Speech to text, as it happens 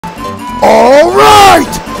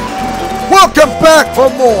Alright! Welcome back for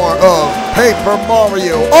more of Paper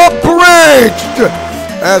Mario Abridged!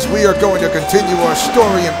 As we are going to continue our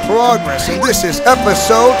story in progress, and this is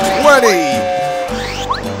episode 20.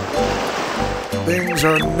 Things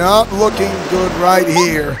are not looking good right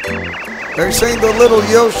here. They're saying the little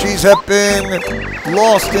Yoshis have been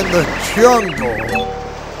lost in the jungle.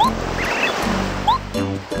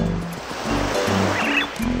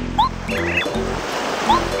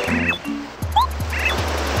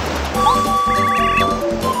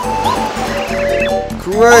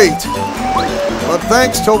 Great! But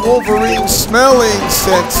thanks to Wolverine's smelling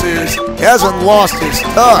senses, he hasn't lost his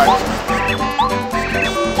touch.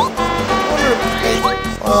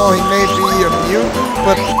 Well, he may be a mutant,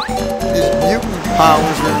 but his mutant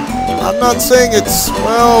powers are... I'm not saying it's,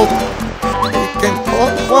 well...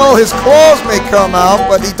 his claws may come out,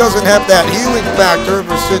 but he doesn't have that healing factor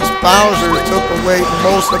ever since Bowser took away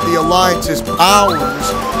most of the Alliance's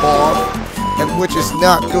powers off, and which is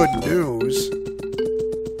not good news.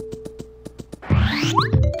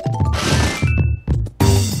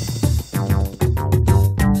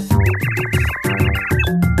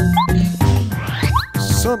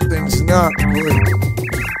 Something's not good.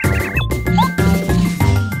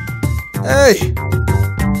 Hey!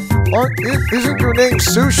 Isn't your name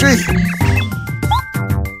Sushi?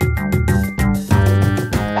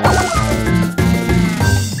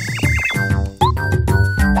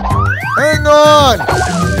 Hang on!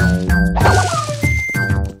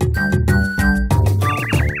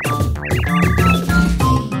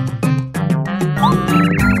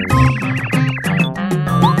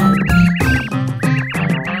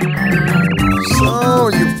 So,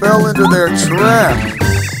 you fell into their trap.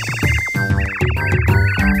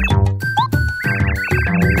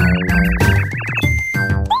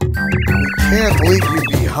 Can't leave you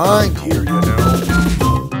behind here, you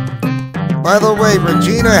know. By the way,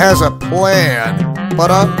 Regina has a plan,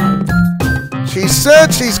 but she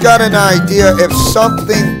said she's got an idea if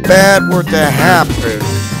something bad were to happen.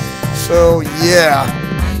 So, yeah.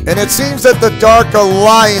 And it seems that the Dark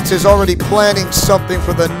Alliance is already planning something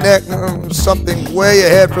for the next, something way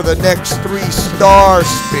ahead for the next 3 star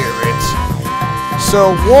spirits.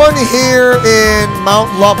 So one here in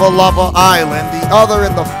Mount Lava Lava Island, the other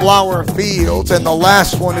in the Flower Fields, and the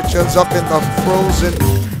last one is just up in the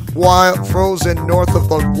frozen north of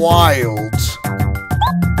the wilds.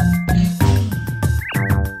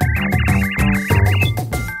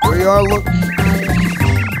 We are looking.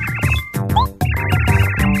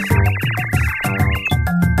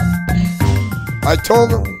 I told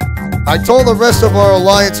the rest of our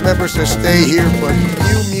Alliance members to stay here, but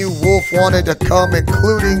Mew Wolf wanted to come,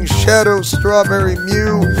 including Shadow, Strawberry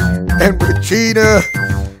Mew, and Regina,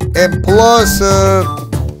 and plus,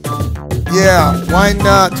 yeah, why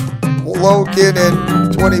not? Logan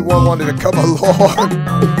and 21 wanted to come along.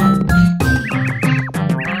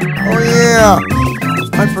 Oh yeah,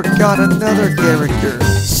 I forgot another character.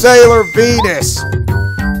 Sailor Venus.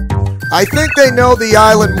 I think they know the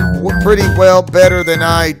island pretty well, better than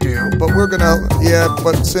I do, but we're gonna, yeah,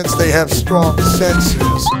 but since they have strong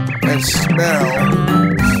senses and smell.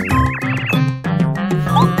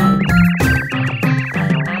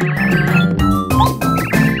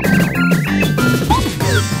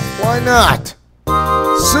 Why not?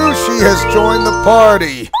 Sushi has joined the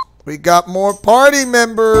party. We got more party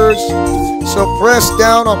members. So press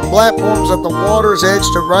down on platforms at the water's edge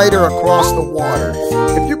to ride her across the water.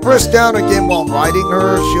 If you press down again while riding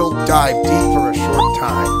her, she'll dive deep for a short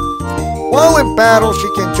time. While in battle, she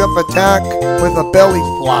can jump attack with a belly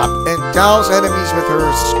flop and douse enemies with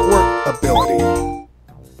her squirt ability.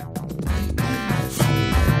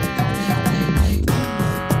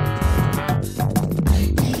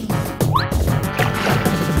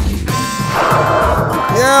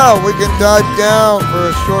 Yeah, we can dive down for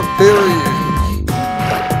a short period.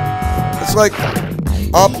 It's like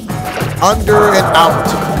up, under, and out.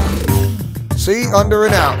 See? Under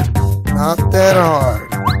and out. Not that hard.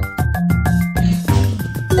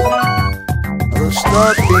 Another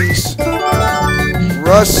star piece.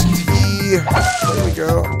 Rusty. There we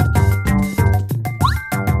go.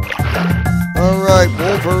 Alright,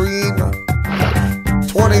 Wolverine.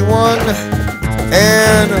 21.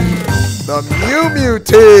 And... the Mew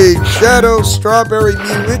team! Shadow, Strawberry,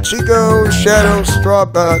 Mew, Ichigo, Shadow,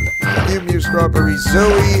 Mew, Strawberry,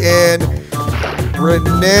 Zoe, and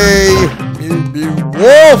Renee, Mew,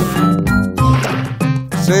 Wolf!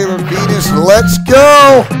 Sailor Venus, let's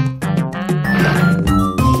go!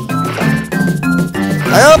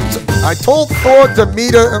 I told Thor to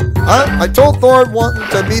meet I told Thor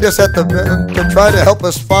to meet us at the to try to help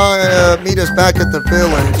us meet us back at the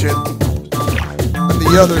village, and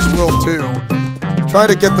the others will too. Try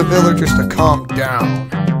to get the villagers to calm down.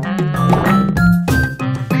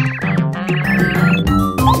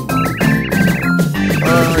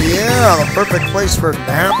 Yeah, the perfect place for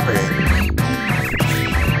napping.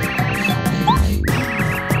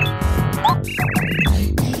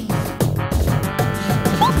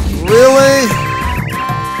 Really?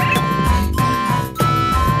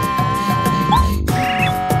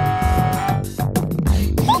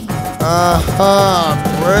 I'm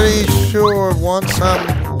pretty sure once I'm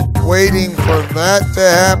waiting for that to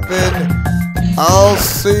happen, I'll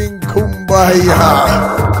sing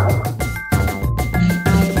Kumbaya.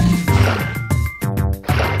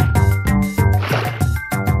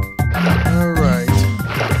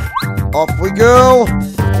 Off we go.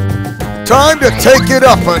 Time to take it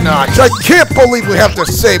up a notch. I can't believe we have to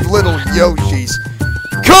save little Yoshis.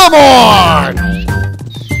 Come on!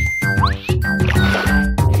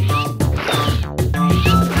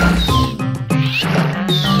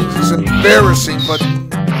 This is embarrassing, but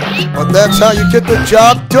that's how you get the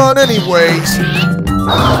job done anyways.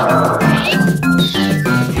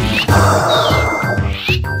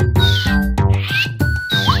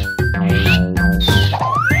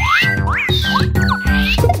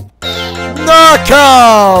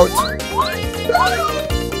 Knockout!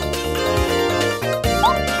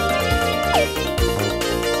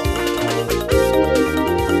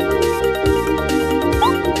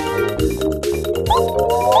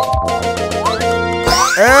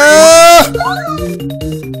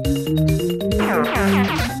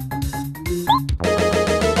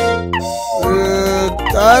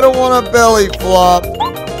 I don't want a belly flop.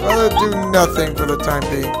 I'd rather do nothing for the time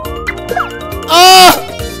being. Ah!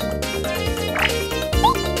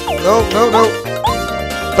 No, no, no.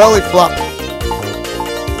 Belly flop.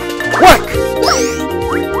 Whack!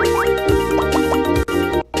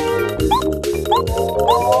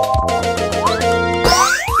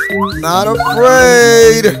 Not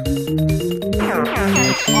afraid.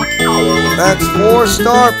 That's 4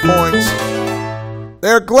 star points.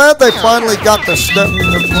 They're glad they finally got the step.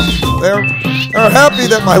 They're happy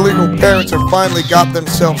that my legal parents have finally got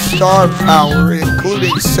themselves star power,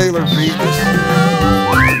 including Sailor Venus.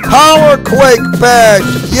 Power Quake badge,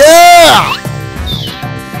 yeah!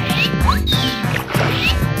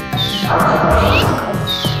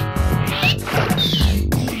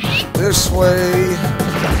 This way.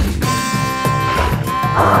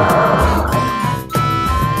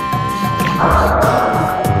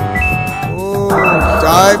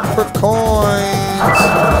 Dive for coins.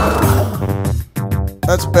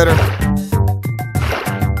 That's better.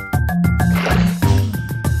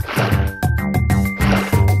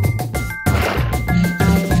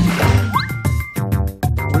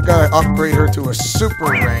 We gotta upgrade her to a super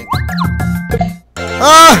rank.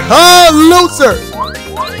 Ah, loser!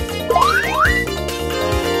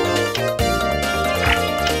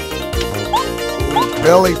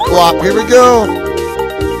 Belly flop. Here we go.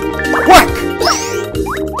 Whack!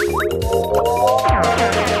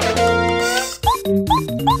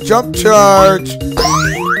 Jump charge.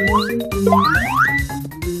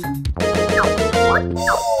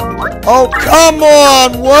 Oh, come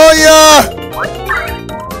on, will ya?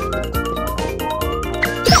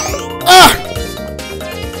 Ah!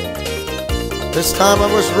 This time I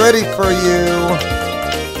was ready for you.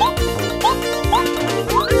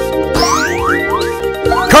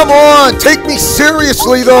 Come on, take me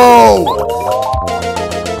seriously though.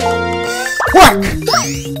 Whack!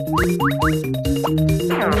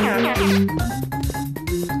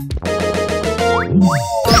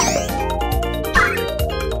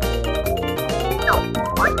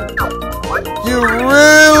 You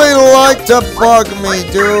really like to bug me,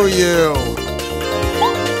 do you?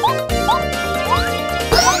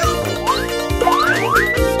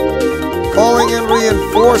 Calling in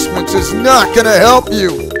reinforcements is not gonna help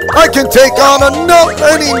you. I can take on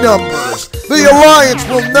any numbers. The Alliance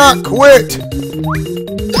will not quit.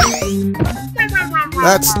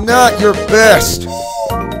 That's not your best.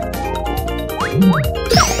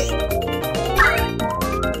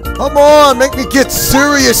 Come on, make me get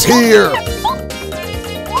serious here.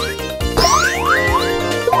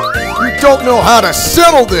 You don't know how to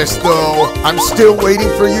settle this, though. I'm still waiting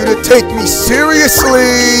for you to take me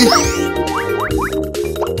seriously.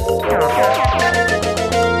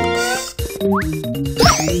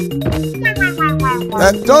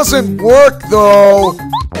 That doesn't work, though.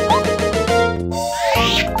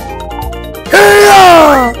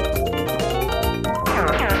 Hiya!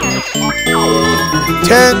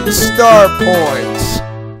 10 star points.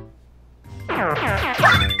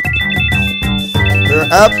 They're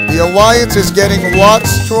Yep, the alliance is getting a lot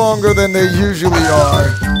stronger than they usually are.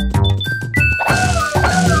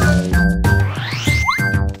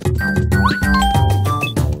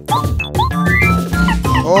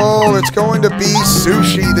 Oh, it's going to be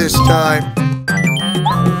sushi this time.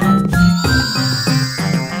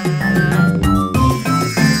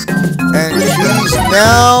 And she's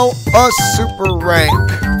now a super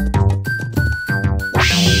rank.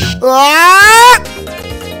 Ah!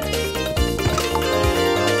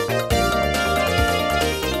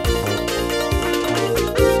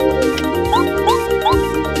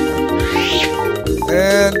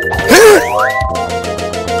 And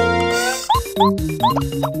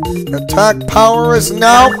attack power is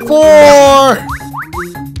now 4.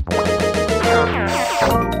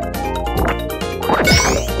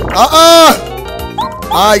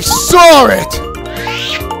 I saw it.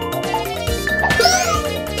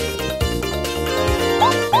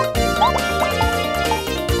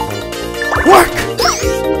 Work.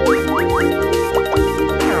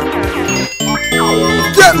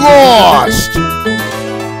 Get lost.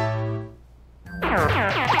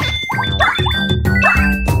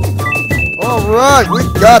 Alright, we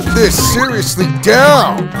got this seriously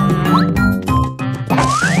down.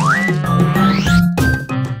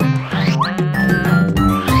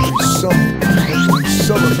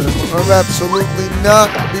 Some of them are absolutely not.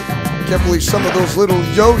 I can't believe some of those little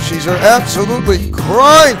Yoshis are absolutely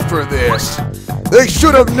crying for this. They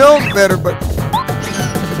should have known better, but...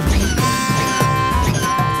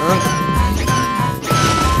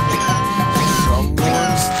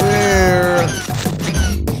 Someone's there.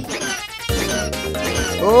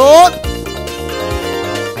 Oh!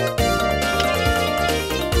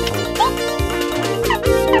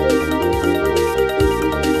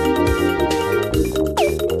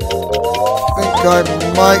 I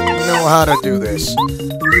might know how to do this.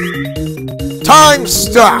 Time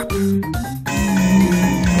stop!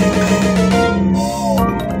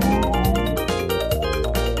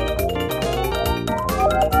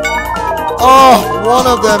 Oh, one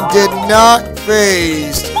of them did not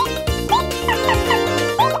phase.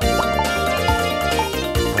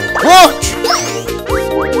 Watch!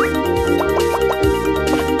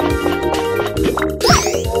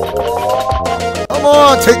 Come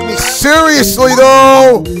on, take me seriously,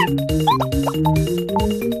 though!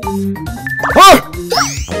 Huh!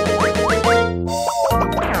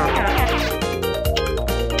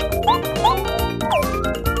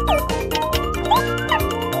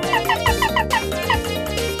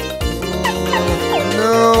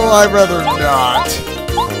 No, I'd rather not.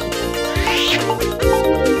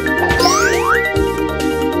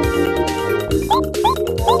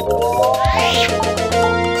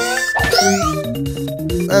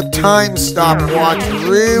 That time stopwatch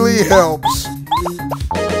really helps.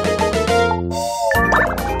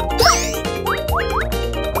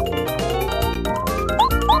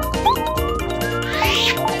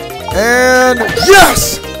 And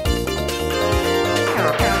yes!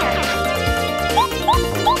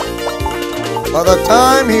 By the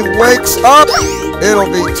time he wakes up, it'll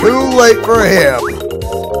be too late for him.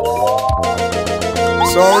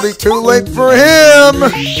 It's already too late for him.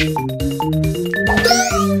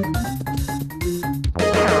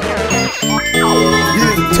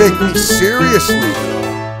 Take me seriously.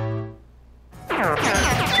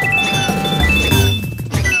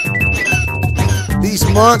 These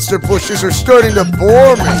monster pushes are starting to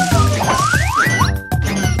bore me.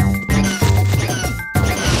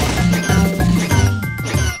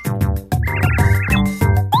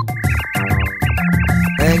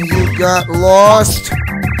 And you got lost.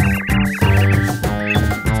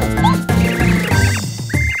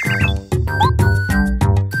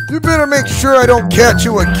 Better make sure I don't catch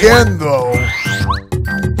you again, though.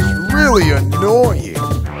 It's really annoying.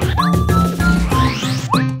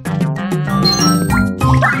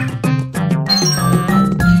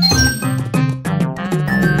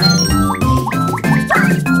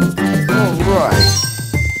 Alright.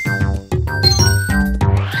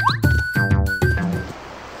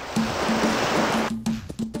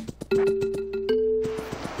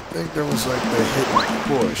 I think there was like the hit and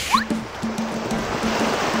push.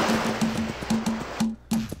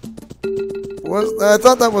 I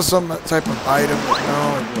thought that was some type of item, but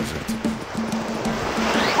no, it wasn't.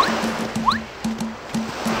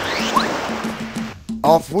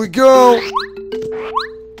 Off we go!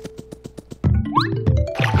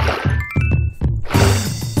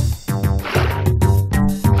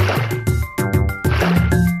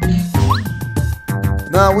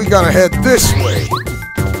 Now we gotta head this way.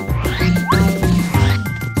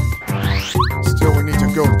 Still, we need to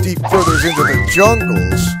go deep further into the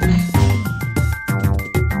jungles.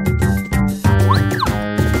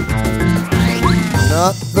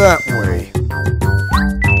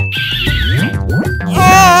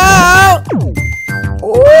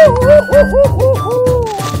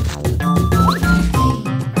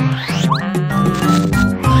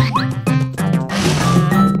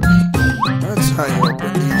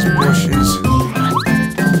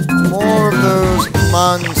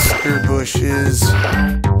 cedar bushes.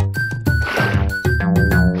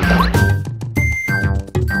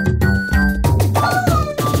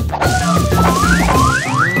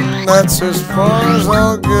 That's as far as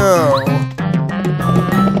I'll go.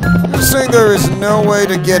 You're saying there is no way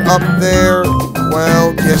to get up there?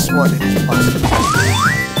 Well, guess what? It is possible.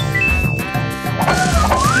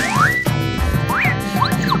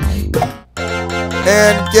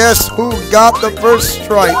 And guess who got the first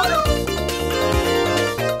strike?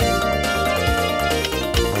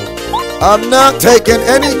 I'm not taking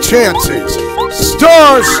any chances.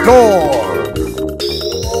 Star Storm!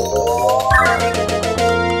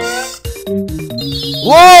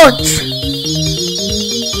 Launch!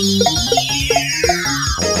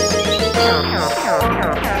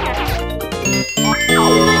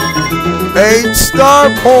 Eight star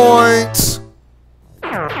points!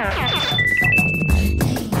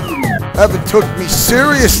 Haven't took me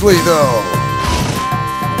seriously though.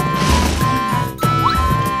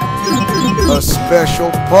 A special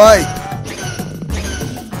bite.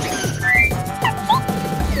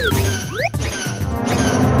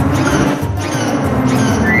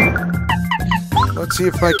 Let's see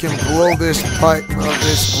if I can blow this pipe of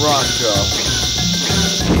this rock up.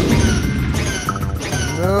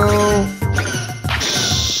 No.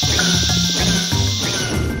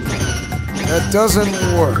 That doesn't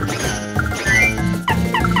work.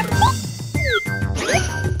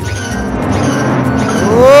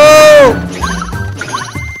 Whoa!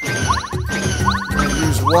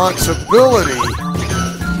 Use Watt's ability.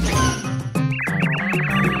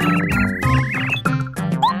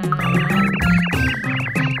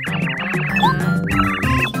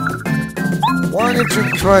 Why don't you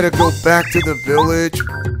try to go back to the village?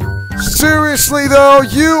 Seriously though,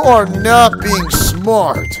 you are not being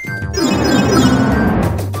smart.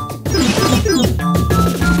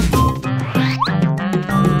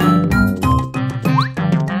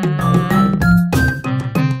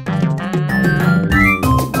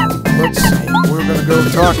 Let's see. We're gonna go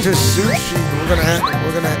talk to Sushi. We're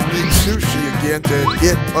gonna meet Sushi again to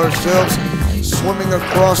get ourselves swimming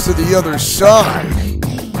across to the other side.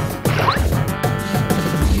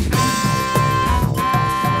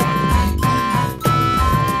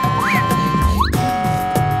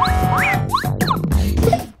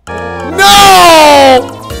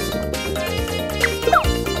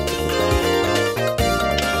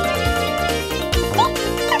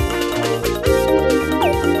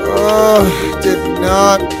 Did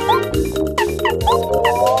not.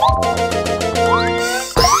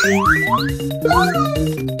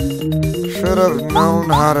 Should have known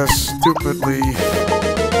how to stupidly.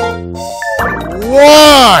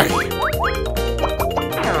 Why?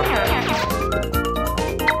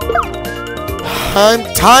 I'm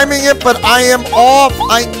timing it, but I am off.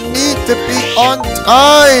 I need to be on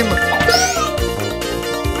time.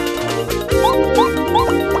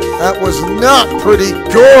 That was not pretty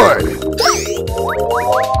good.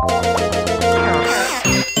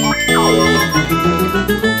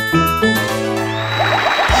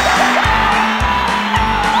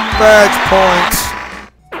 Badge points.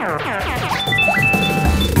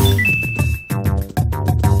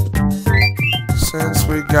 Since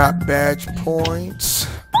we got badge points.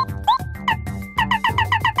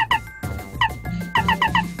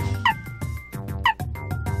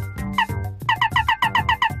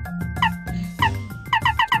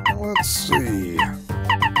 Let's see.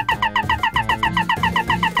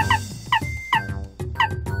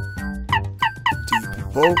 Deep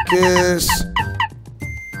focus.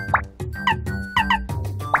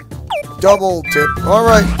 Double tip. All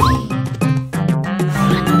right.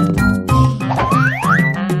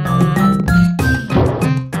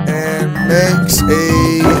 And makes a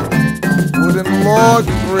wooden log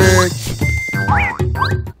bridge.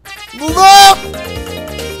 Look!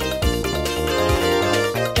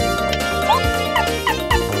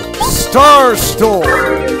 Star Storm.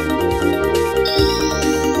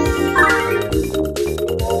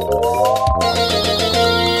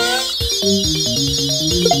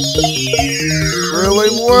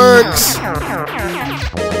 Really works.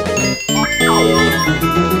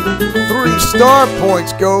 3 star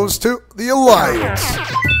points goes to the Alliance.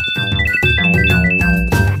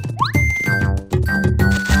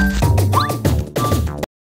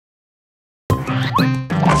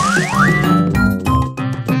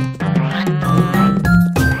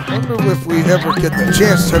 Wonder if we ever get the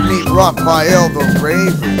chance to meet Raphael the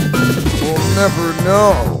Raven. We'll never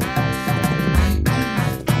know.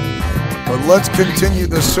 But let's continue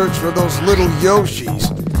the search for those little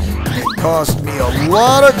Yoshis. It cost me a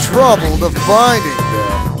lot of trouble to finding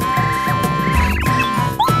them.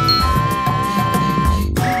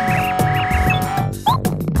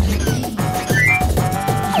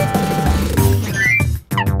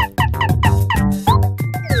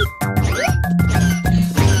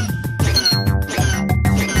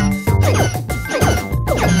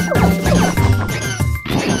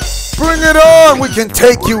 it on! We can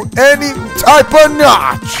take you any type of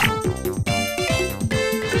notch!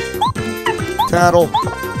 Tattle.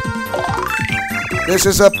 This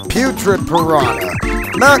is a putrid piranha.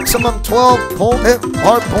 Maximum 12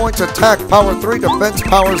 hard points, attack power 3, defense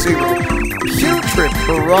power 0. Putrid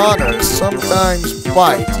piranhas sometimes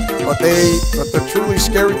bite, but the truly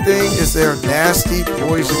scary thing is their nasty,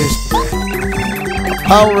 poisonous breath. The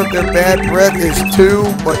power of their bad breath is 2,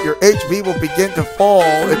 but your HP will begin to fall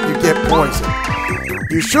if you get poisoned.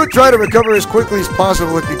 You should try to recover as quickly as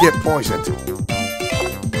possible if you get poisoned.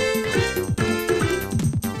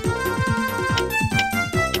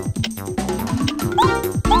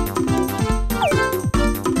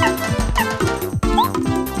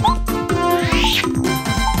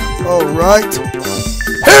 Alright.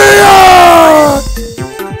 Hey-ya!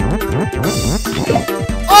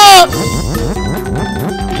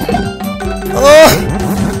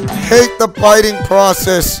 Hate the biting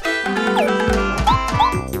process.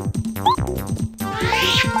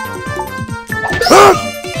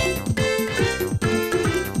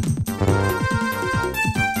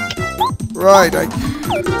 Right,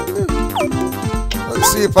 let's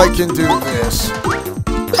see if I can do this.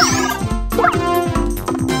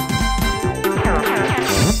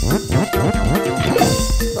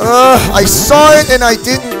 I saw it and I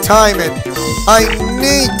didn't time it. I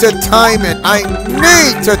need to time it. I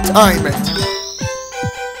need to time it.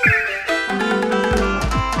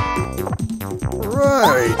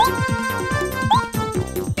 Right.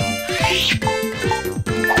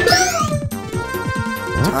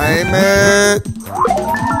 Time it.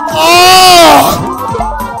 Oh!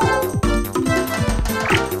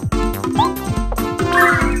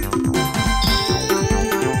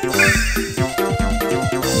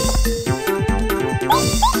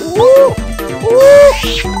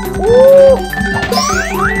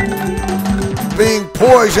 Being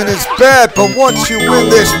poisoned is bad, but once you win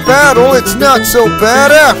this battle, it's not so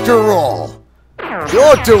bad after all.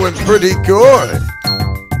 You're doing pretty good.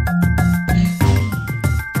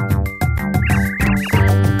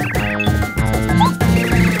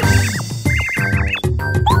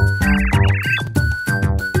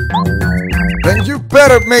 Then you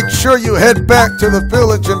better make sure you head back to the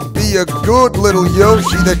village and be a good little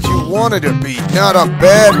Yoshi that you wanted to be, not a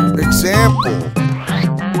bad example.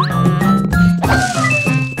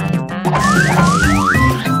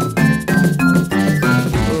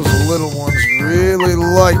 Those little ones really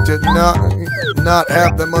like to not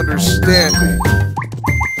have them understanding.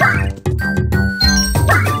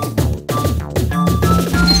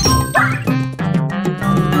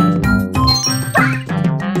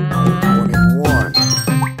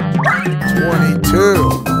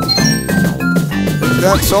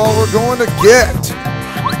 That's all we're going to get.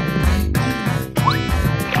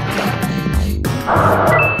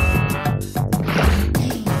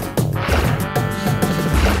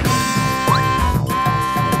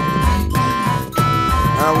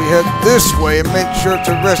 Now we head this way and make sure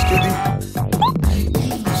to rescue the...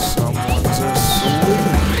 Someone's asleep.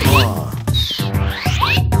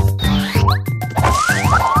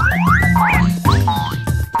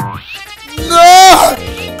 No!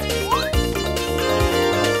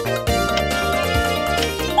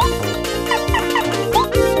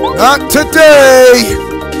 Not today!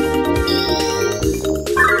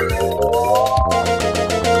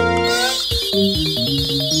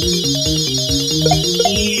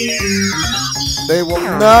 They will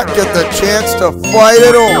not get the chance to fight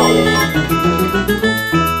at all.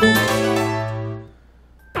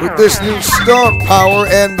 With this new star power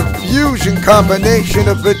and the fusion combination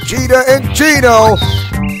of Vegeta and Gino,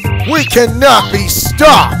 we cannot be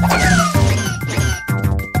stopped!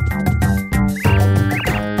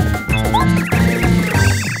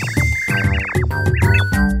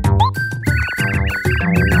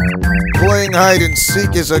 Playing hide and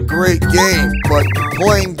seek is a great game, but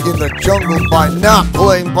playing in the jungle by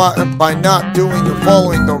not doing or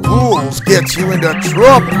following the rules gets you into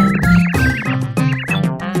trouble.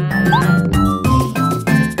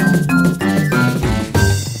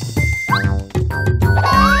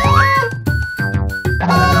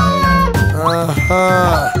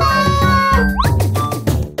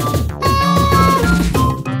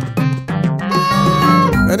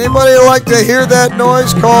 Anybody like to hear that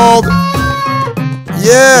noise called?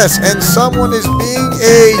 Yes, and someone is being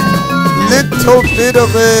a little bit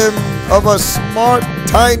of a smart,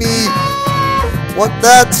 tiny, what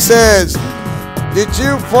that says. Did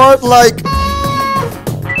you fart like,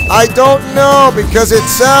 I don't know, because it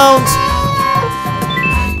sounds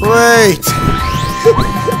great.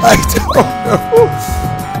 I don't know.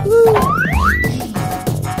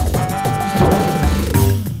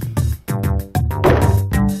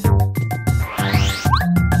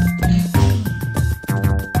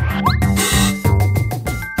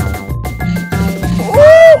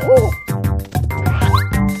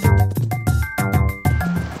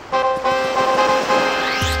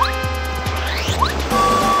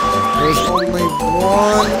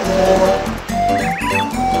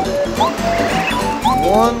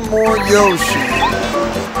 One more Yoshi.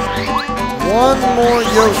 One more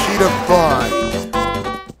Yoshi to find.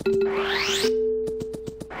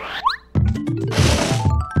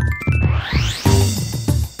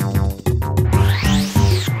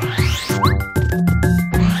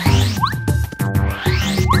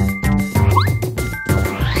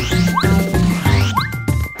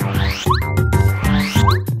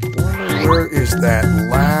 Where is that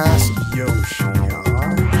last Yoshi, huh?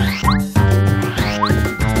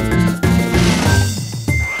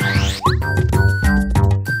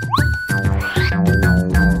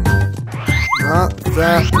 Not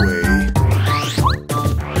that way.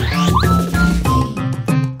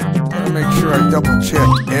 Gotta make sure I double check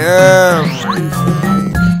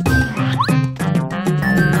everything.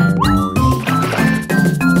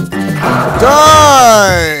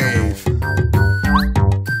 Dive!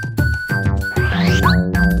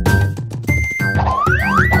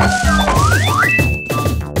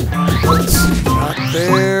 Let's see, not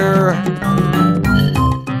there.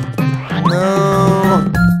 No.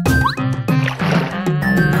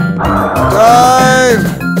 Dive!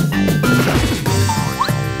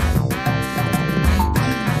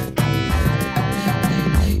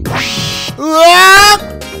 Ah!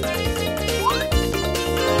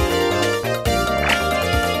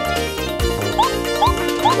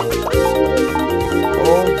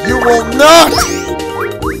 Oh, you will not!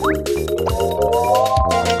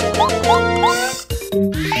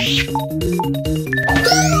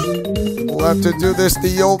 We'll have to do this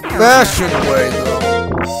the old-fashioned way, though.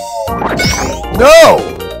 No!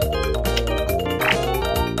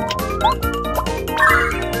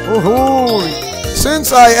 Woohoo!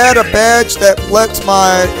 Since I add a badge that lets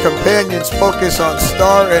my companions focus on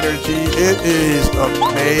star energy, it is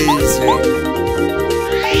amazing.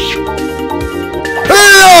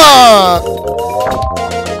 Hiya!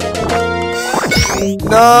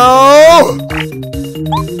 No!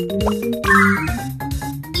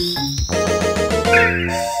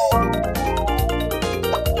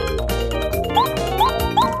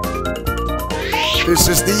 This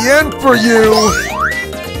is the end for you!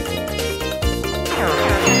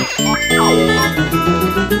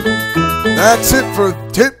 That's it for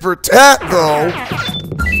tit for tat, though.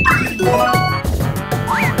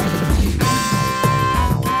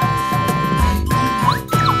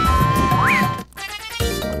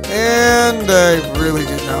 And I really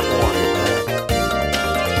did not want it.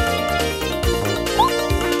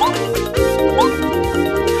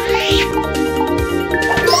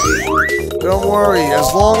 Don't worry,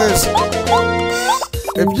 as long as...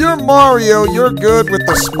 If you're Mario, you're good with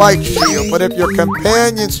the spike shield, but if your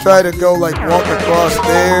companions try to go like walk across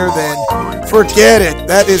there, then forget it.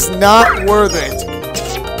 That is not worth it.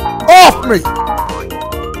 Off me!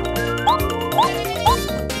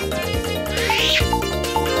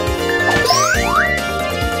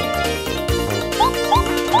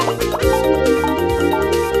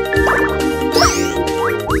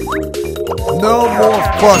 No more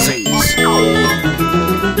fuzzies.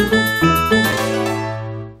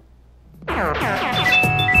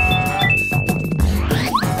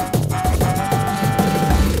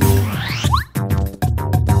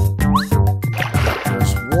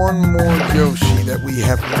 One more Yoshi that we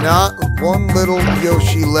have not, one little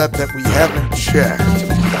Yoshi left that we haven't checked.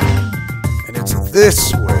 And it's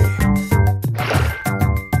this way.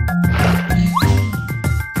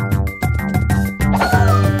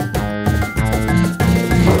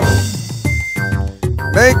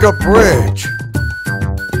 Make a bridge.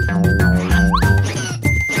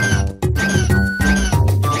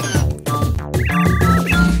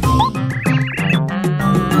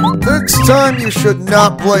 Next time you should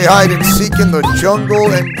not play hide and seek in the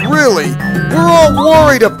jungle, and really, we're all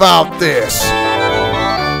worried about this.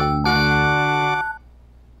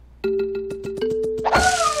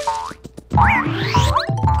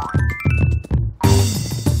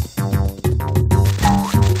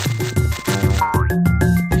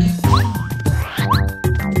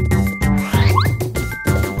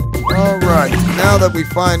 Alright, now that we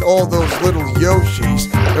find all those little Yoshis,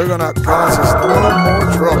 they're gonna cause us no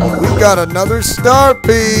more trouble. We got another star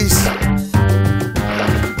piece!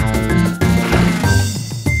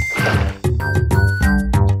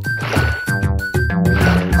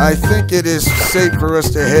 I think it is safe for us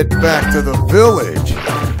to head back to the village.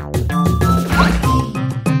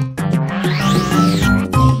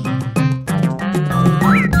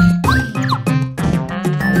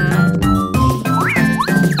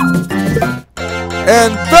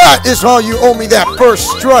 And that is how you owe me that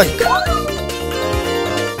first strike!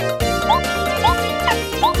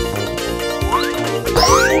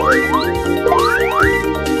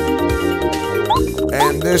 And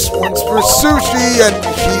And this one's for Sushi, and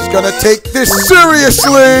she's gonna take this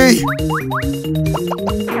seriously!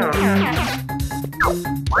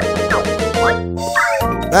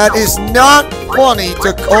 That is not funny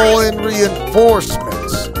to call in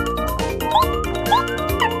reinforcements.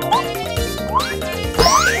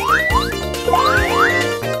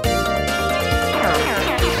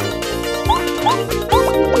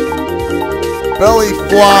 Belly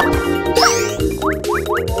flop.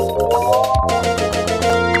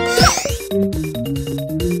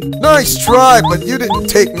 Nice try, but you didn't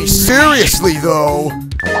take me seriously, though.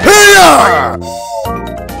 Hiya!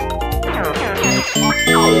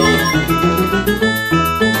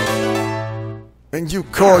 And you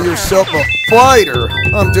call yourself a fighter?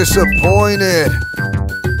 I'm disappointed.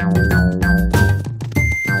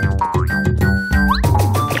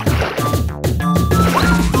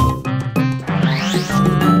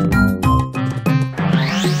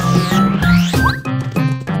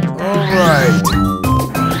 Alright.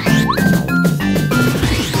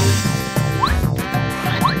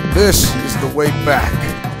 This is the way back.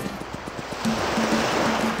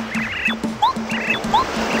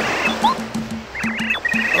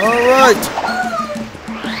 Alright.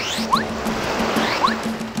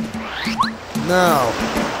 Now,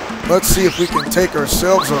 let's see if we can take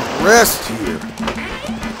ourselves a rest here.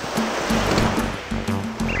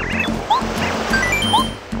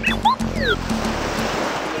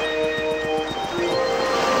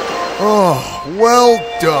 Oh, well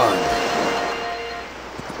done.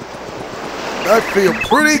 I feel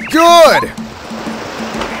pretty good.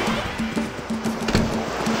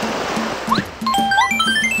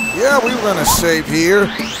 Yeah, we were gonna save here.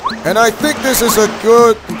 And I think this is a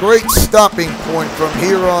great stopping point from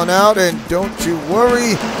here on out. And don't you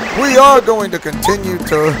worry, we are going to continue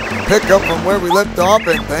to pick up from where we left off.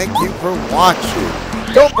 And thank you for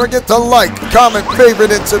watching. Don't forget to like, comment,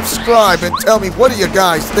 favorite, and subscribe. And tell me, what do you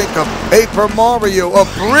guys think of Paper Mario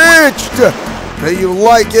Abridged? Do you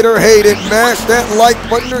like it or hate it? Mash that like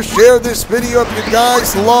button or share this video if you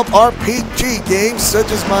guys love RPG games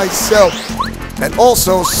such as myself. And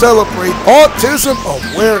also celebrate Autism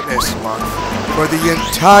Awareness Month for the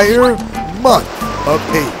entire month of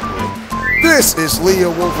April. This is Leo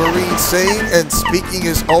Wolverine saying and speaking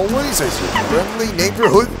as always as your friendly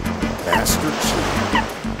neighborhood Master Chief.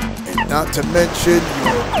 And not to mention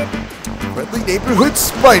your friendly neighborhood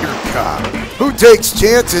Spider Cop, who takes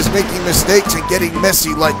chances making mistakes and getting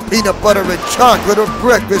messy like peanut butter and chocolate or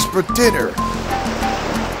breakfast for dinner.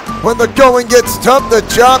 When the going gets tough, the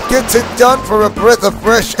job gets it done for a breath of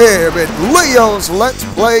fresh air in Leo's Let's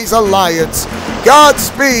Plays Alliance.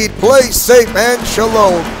 Godspeed, play safe, and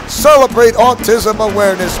shalom. Celebrate Autism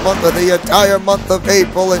Awareness Month of the entire month of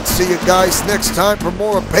April, and see you guys next time for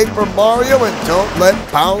more of Paper Mario, and don't let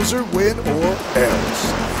Bowser win or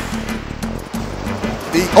else.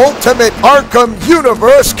 The Ultimate Arkham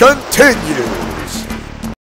Universe continues.